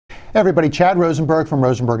Hey everybody, Chad Rosenberg from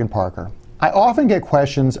Rosenberg and Parker. I often get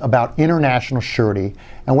questions about international surety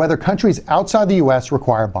and whether countries outside the U.S.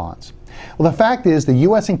 require bonds. Well, the fact is the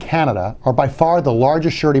U.S. and Canada are by far the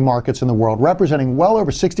largest surety markets in the world, representing well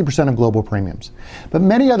over 60% of global premiums. But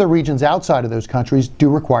many other regions outside of those countries do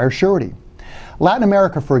require surety. Latin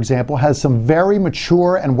America, for example, has some very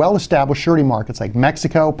mature and well-established surety markets like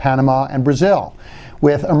Mexico, Panama, and Brazil,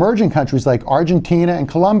 with emerging countries like Argentina and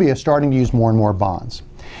Colombia starting to use more and more bonds.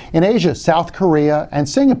 In Asia, South Korea and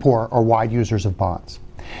Singapore are wide users of bonds.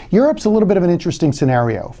 Europe's a little bit of an interesting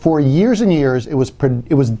scenario. For years and years, it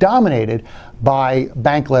was dominated by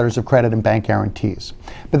bank letters of credit and bank guarantees.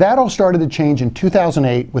 But that all started to change in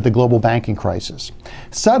 2008 with the global banking crisis.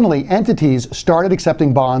 Suddenly, entities started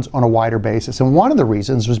accepting bonds on a wider basis, and one of the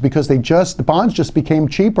reasons was because the bonds just became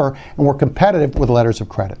cheaper and were competitive with letters of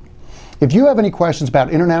credit. If you have any questions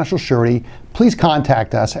about international surety, please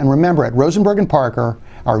contact us. And remember, at Rosenberg and Parker,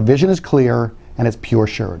 our vision is clear and it's pure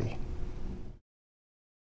surety.